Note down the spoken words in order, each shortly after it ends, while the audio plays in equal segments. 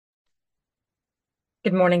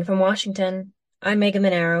Good morning from Washington. I'm Megan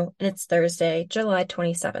Mineiro, and it's Thursday, July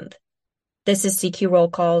 27th. This is CQ Roll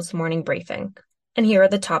Call's morning briefing, and here are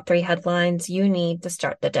the top three headlines you need to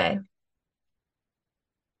start the day.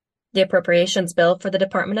 The appropriations bill for the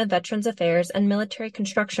Department of Veterans Affairs and Military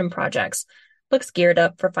Construction Projects looks geared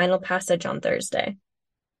up for final passage on Thursday.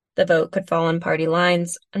 The vote could fall on party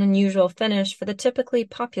lines, an unusual finish for the typically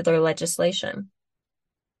popular legislation.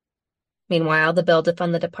 Meanwhile, the bill to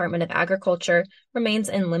fund the Department of Agriculture remains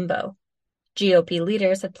in limbo. GOP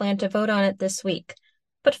leaders had planned to vote on it this week,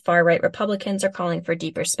 but far-right Republicans are calling for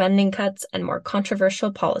deeper spending cuts and more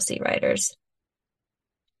controversial policy riders.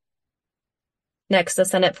 Next, the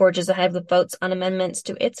Senate forges ahead with votes on amendments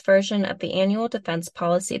to its version of the annual defense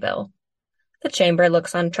policy bill. The chamber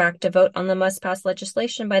looks on track to vote on the must-pass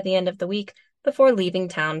legislation by the end of the week before leaving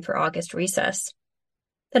town for August recess.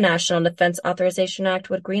 The National Defense Authorization Act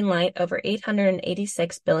would greenlight over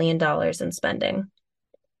 $886 billion in spending.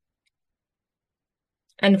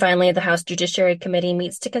 And finally, the House Judiciary Committee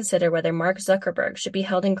meets to consider whether Mark Zuckerberg should be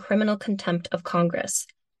held in criminal contempt of Congress.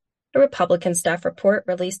 A Republican staff report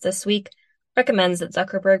released this week recommends that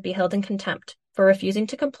Zuckerberg be held in contempt for refusing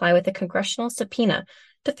to comply with a congressional subpoena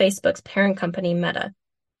to Facebook's parent company Meta,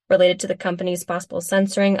 related to the company's possible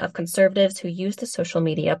censoring of conservatives who use the social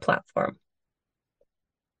media platform.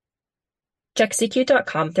 Check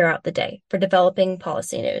CQ.com throughout the day for developing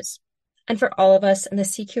policy news. And for all of us in the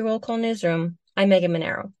CQ Roll Call newsroom, I'm Megan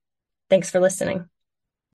Mineiro. Thanks for listening.